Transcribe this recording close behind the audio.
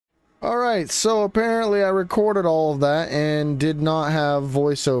Alright, so apparently I recorded all of that and did not have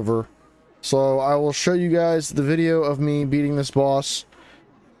voiceover. So I will show you guys the video of me beating this boss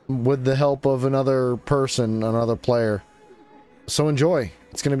with the help of another person, another player. So enjoy.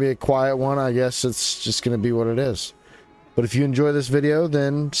 It's going to be a quiet one. I guess it's just going to be what it is. But if you enjoy this video,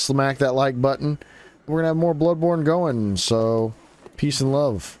 then smack that like button. We're going to have more Bloodborne going, so peace and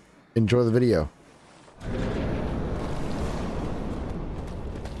love. Enjoy the video.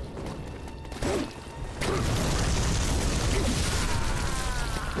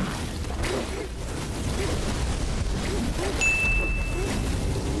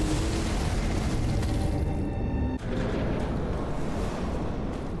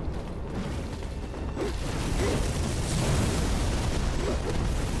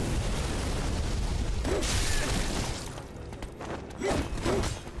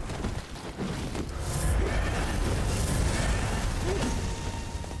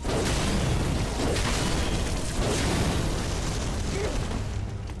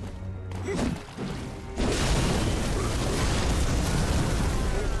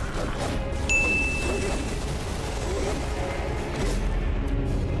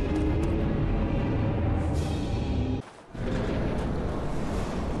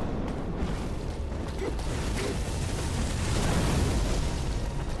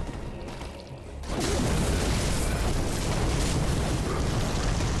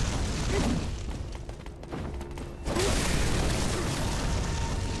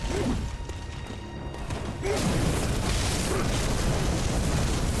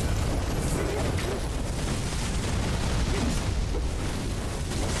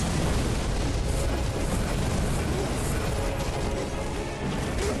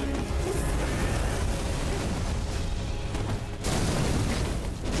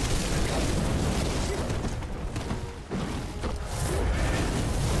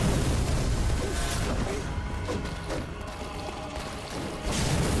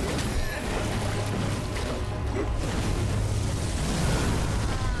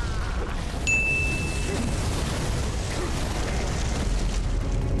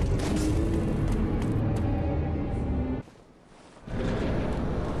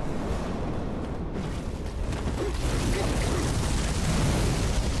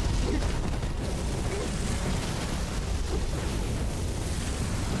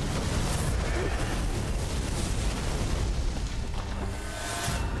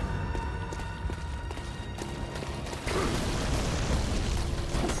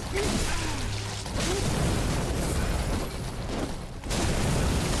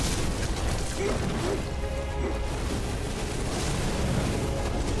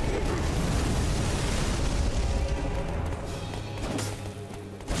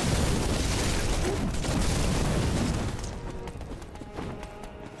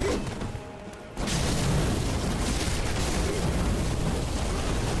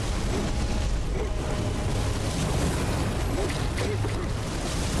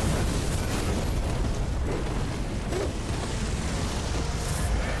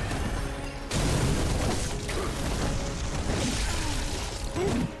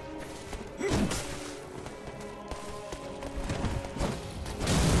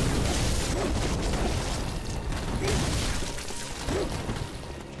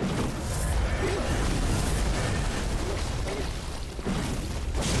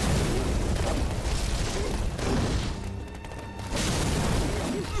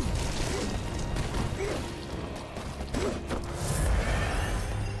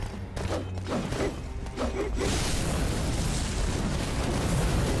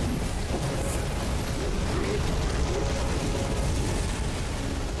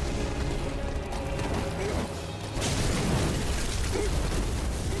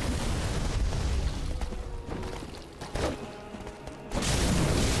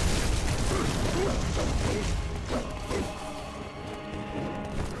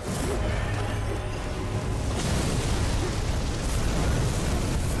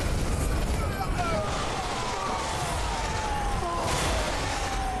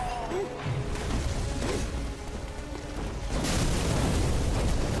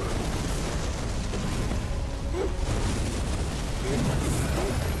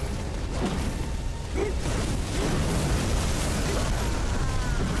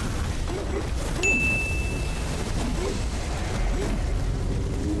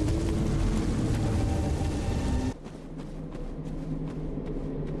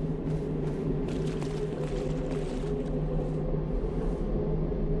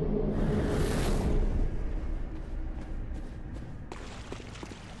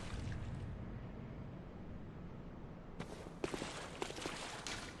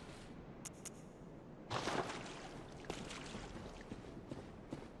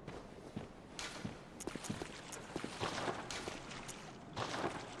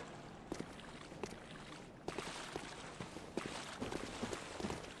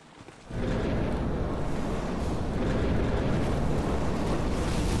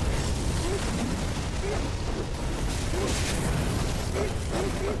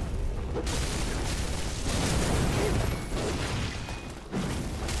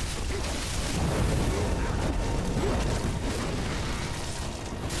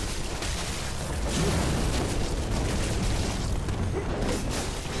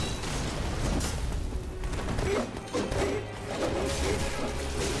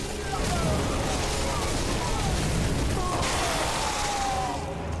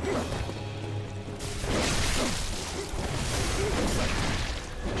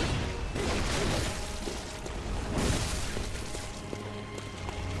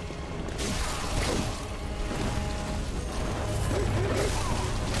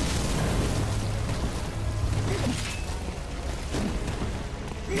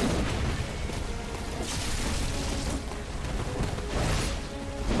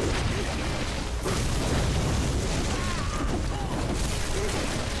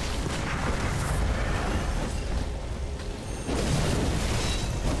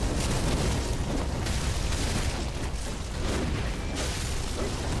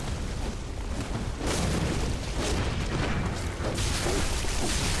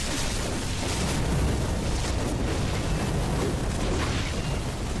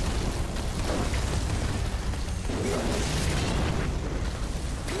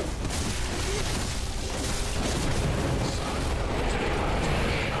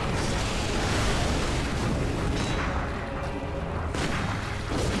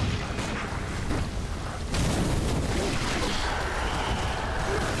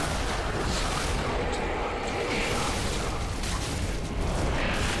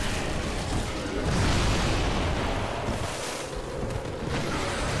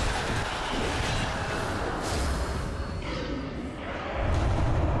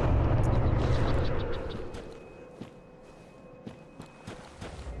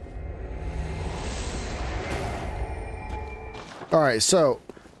 Alright, so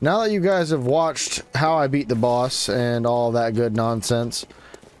now that you guys have watched how I beat the boss and all that good nonsense,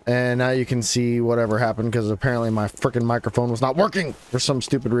 and now you can see whatever happened, because apparently my freaking microphone was not working for some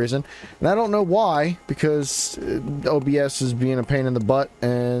stupid reason. And I don't know why, because OBS is being a pain in the butt,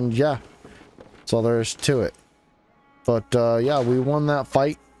 and yeah, that's all there is to it. But yeah, we won that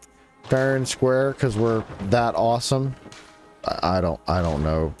fight fair and square, because we're that awesome. I don't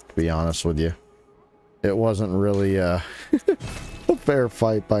know, to be honest with you. It wasn't really a fair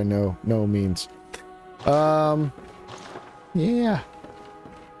fight by no means. Yeah.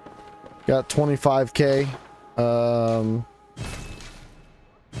 Got 25k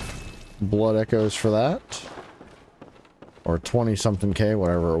blood echoes for that. Or 20 something k,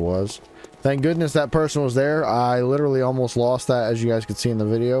 whatever it was. Thank goodness that person was there. I literally almost lost that, as you guys could see in the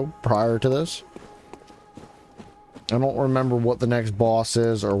video prior to this. I don't remember what the next boss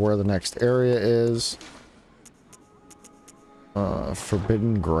is or where the next area is.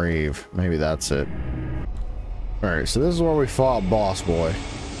 Forbidden Grave. Maybe that's it. Alright, so this is where we fought Boss Boy.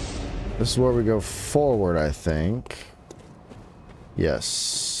 This is where we go forward, I think.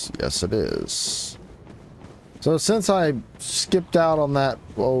 Yes. Yes, it is. So since I skipped out on that...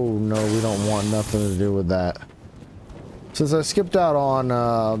 Oh, no, we don't want nothing to do with that. Since I skipped out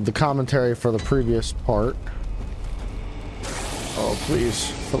on the commentary for the previous part... Oh,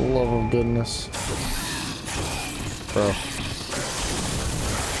 please, for the love of goodness. Bro.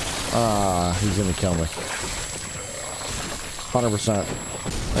 Ah, he's gonna kill me. 100%.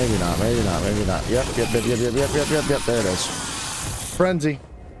 Maybe not, maybe not, maybe not. Yep, there it is. Frenzy.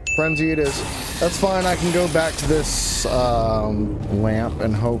 Frenzy it is. That's fine, I can go back to this lamp,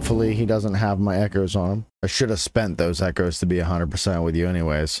 and hopefully he doesn't have my echoes on him. I should have spent those echoes to be 100% with you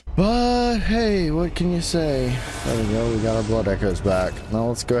anyways. But hey, what can you say? There we go, we got our blood echoes back. Now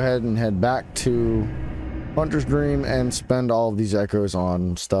let's go ahead and head back to Hunter's Dream and spend all of these echoes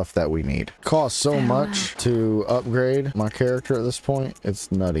on stuff that we need. Costs so much to upgrade my character at this point.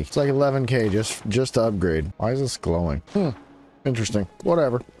 It's nutty. It's like 11k just to upgrade. Why is this glowing? Interesting.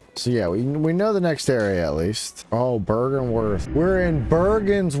 Whatever. So yeah, we know the next area at least. Oh, Bergenworth. We're in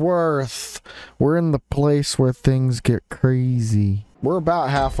Bergensworth. We're in the place where things get crazy. We're about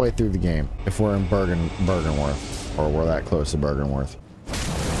halfway through the game if we're in Bergenworth, or we're that close to Bergenworth.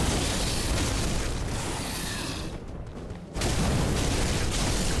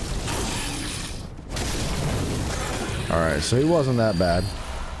 All right, so he wasn't that bad.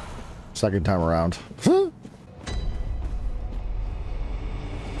 Second time around.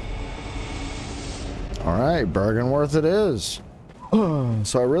 All right, Bergenworth it is.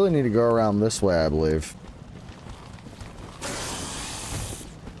 So I really need to go around this way, I believe.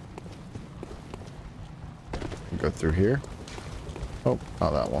 Go through here. Oh,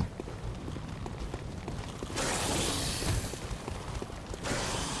 not that one.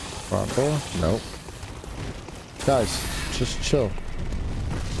 Front door? Nope. Guys, just chill.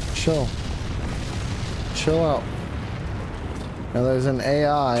 Chill. Chill out. Now there's an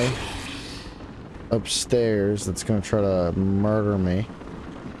AI upstairs that's gonna try to murder me.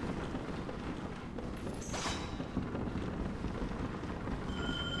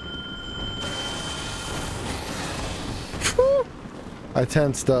 I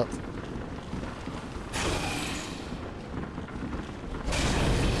tensed up.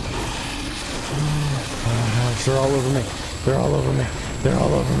 They're all over me. They're all over me. They're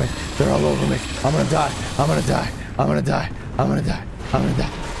all over me. They're all over me. I'm gonna die. I'm gonna die. I'm gonna die. I'm gonna die. I'm gonna die.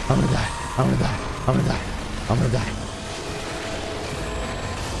 I'm gonna die. I'm gonna die. I'm gonna die. I'm gonna die.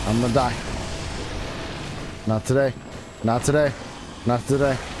 I'm gonna die. Not today. Not today. Not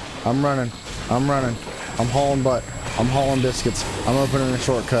today. I'm running. I'm running. I'm hauling butt. I'm hauling biscuits. I'm opening a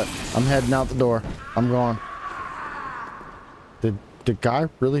shortcut. I'm heading out the door. I'm gone. Did guy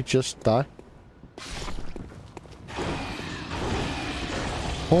really just die?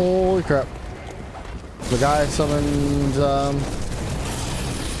 Holy crap. The guy I summoned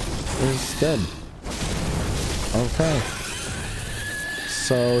is dead. Okay.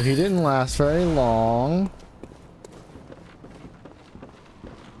 So he didn't last very long.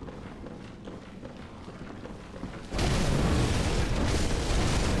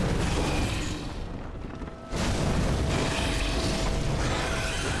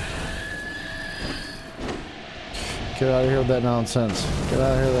 Get out of here with that nonsense. Get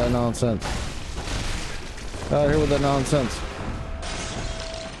out of here with that nonsense. Get out of here with that nonsense.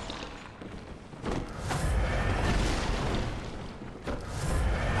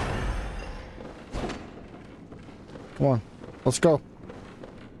 Come on. Let's go.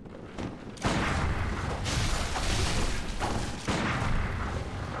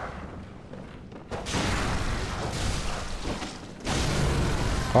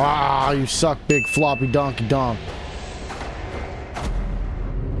 Ah, you suck, big floppy donkey donk.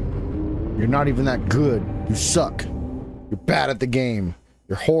 You're not even that good. You suck. You're bad at the game.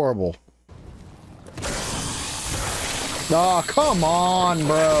 You're horrible. Oh, come on,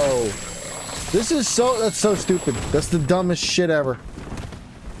 bro. This is that's so stupid. That's the dumbest shit ever.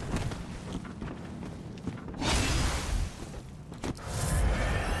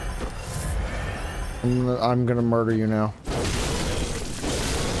 I'm gonna murder you now.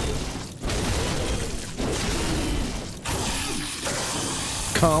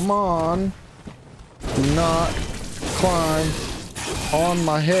 Come on. Do not climb on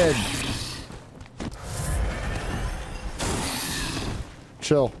my head.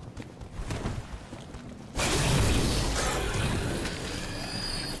 Chill.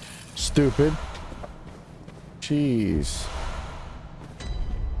 Stupid. Jeez.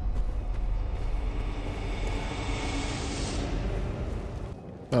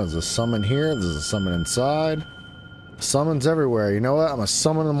 There's a summon here. There's a summon inside. Summons everywhere. You know what? I'm gonna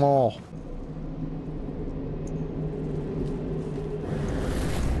summon them all.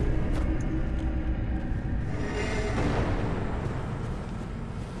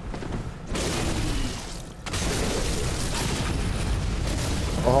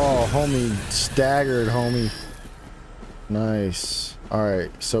 Oh, homie staggered, homie. Nice.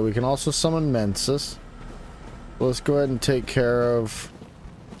 Alright, so we can also summon Mensis. Let's go ahead and take care of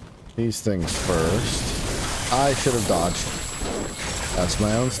these things first. I should have dodged. That's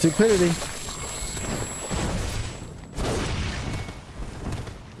my own stupidity.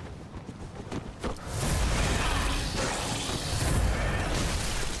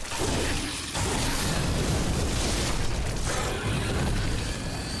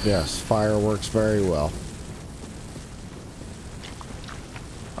 Yes, fire works very well.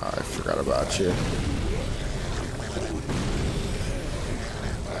 I forgot about you.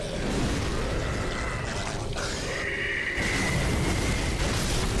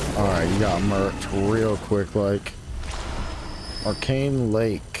 Alright, you got murked real quick, like. Arcane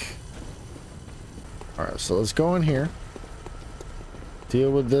Lake. Alright, so let's go in here.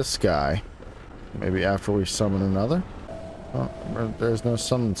 Deal with this guy. Maybe after we summon another. Oh, there's no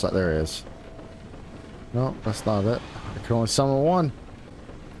summon side. There is. No, that's not it. I can only summon one.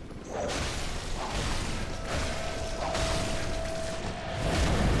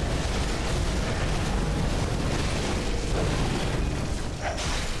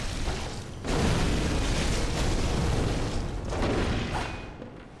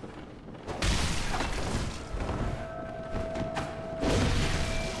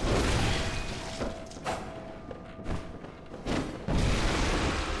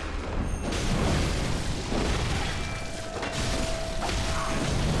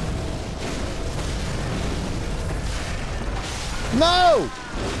 No!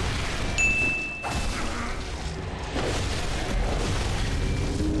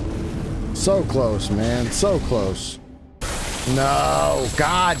 So close, man. So close. No.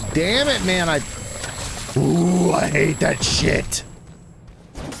 God damn it, man. Ooh, I hate that shit.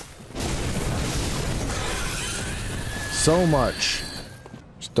 So much.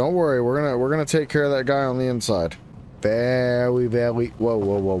 Just don't worry. We're gonna take care of that guy on the inside. Very, very. Whoa,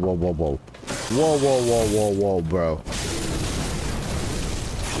 whoa, whoa, whoa, whoa, whoa. Whoa, whoa, whoa, whoa, whoa, bro.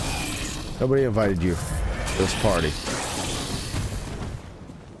 Nobody invited you to this party.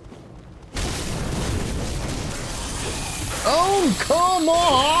 Oh, come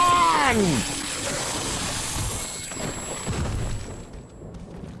on!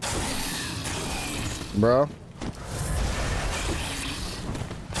 Bro.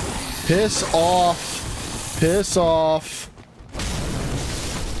 Piss off. Piss off.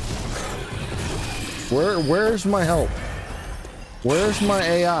 Where's my help? Where's my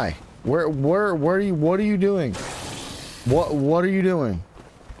AI? What are you doing? What are you doing?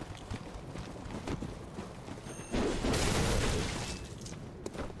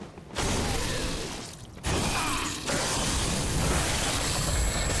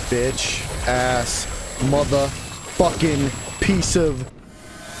 Bitch ass motherfucking piece of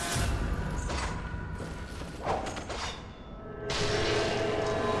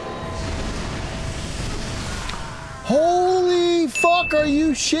holy fuck, are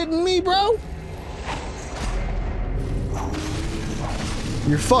you shitting me, bro?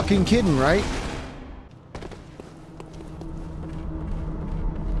 You're fucking kidding, right?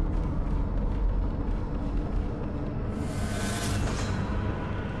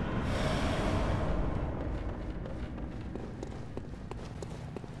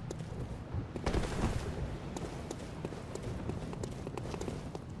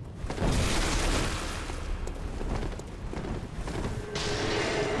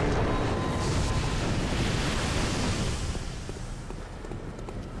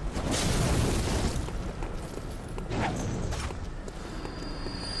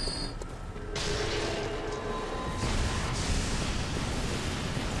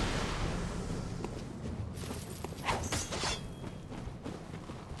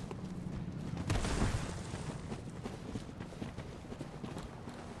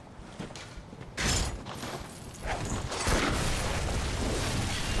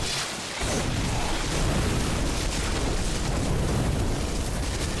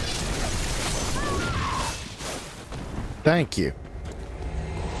 Thank you.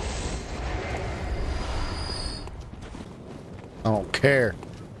 I don't care.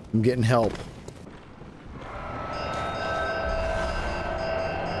 I'm getting help.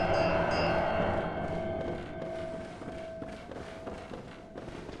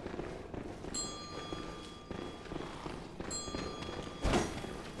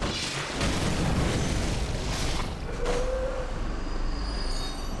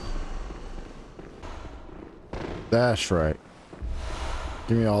 That's right.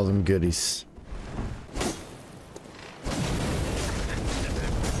 Give me all them goodies.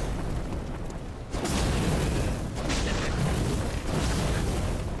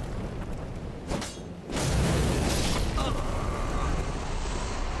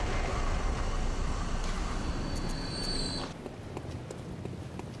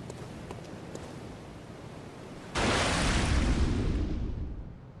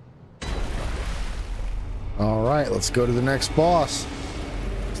 Alright, let's go to the next boss.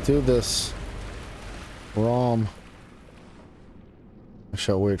 Let's do this. Rom. I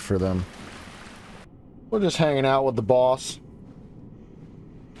shall wait for them. We're just hanging out with the boss.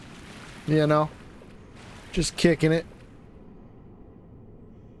 You know? Just kicking it.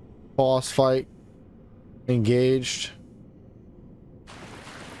 Boss fight. Engaged.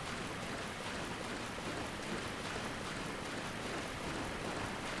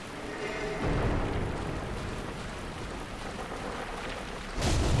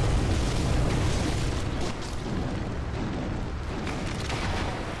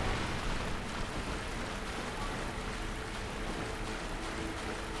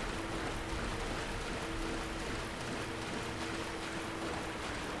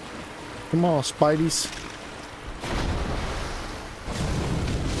 Come on, Spideys.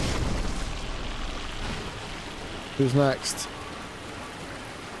 Who's next?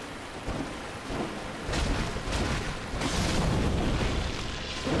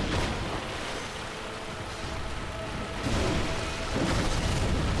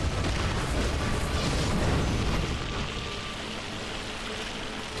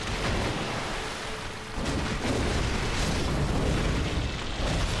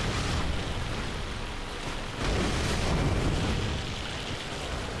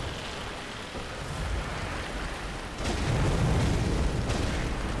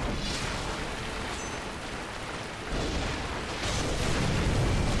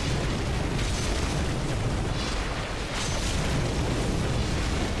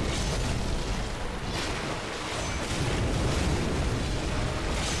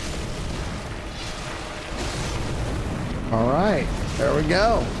 Alright, there we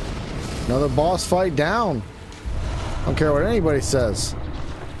go. Another boss fight down. I don't care what anybody says.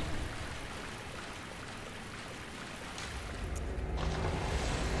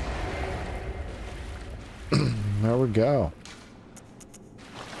 There we go.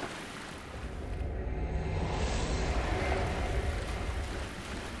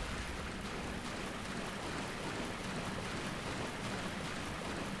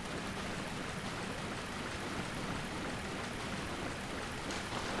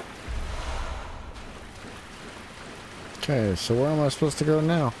 Okay, so where am I supposed to go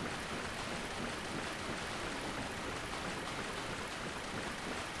now?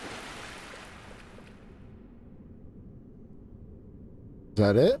 Is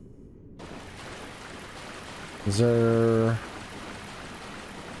that it? Is there...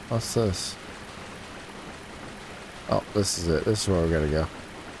 What's this? Oh, this is it. This is where we gotta go.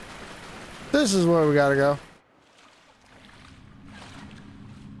 This is where we gotta go.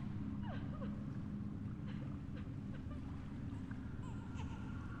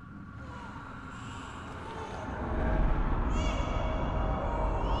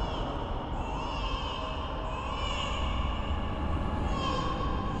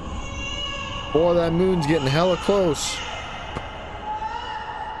 Boy, that moon's getting hella close.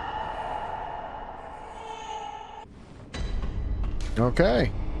 Okay.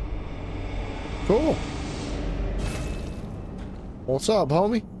 Cool. What's up,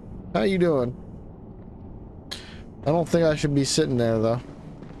 homie? How you doing? I don't think I should be sitting there, though.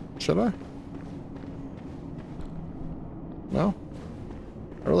 Should I? No?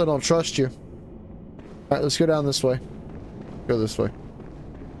 I really don't trust you. Alright, let's go down this way. Go this way.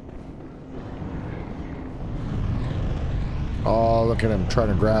 Oh, look at him trying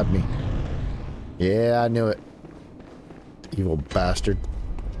to grab me. Yeah, I knew it. Evil bastard.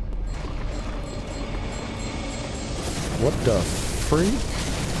 What the freak?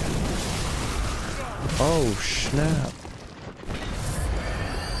 Oh, snap.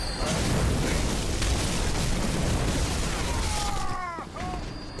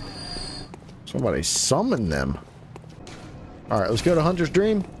 Somebody summoned them. All right, let's go to Hunter's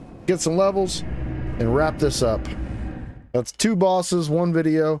Dream, get some levels, and wrap this up. That's 2 bosses, 1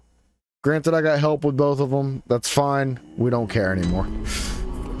 video. Granted, I got help with both of them. That's fine. We don't care anymore.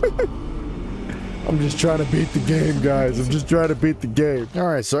 I'm just trying to beat the game, guys. I'm just trying to beat the game. All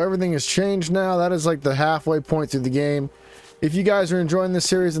right, so everything has changed now. That is like the halfway point through the game. If you guys are enjoying this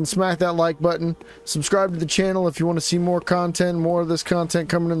series, then smack that like button. Subscribe to the channel if you want to see more content, more of this content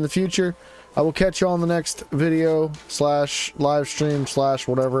coming in the future. I will catch you on the next video / live stream /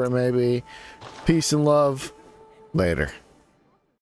 whatever it may be. Peace and love. Later.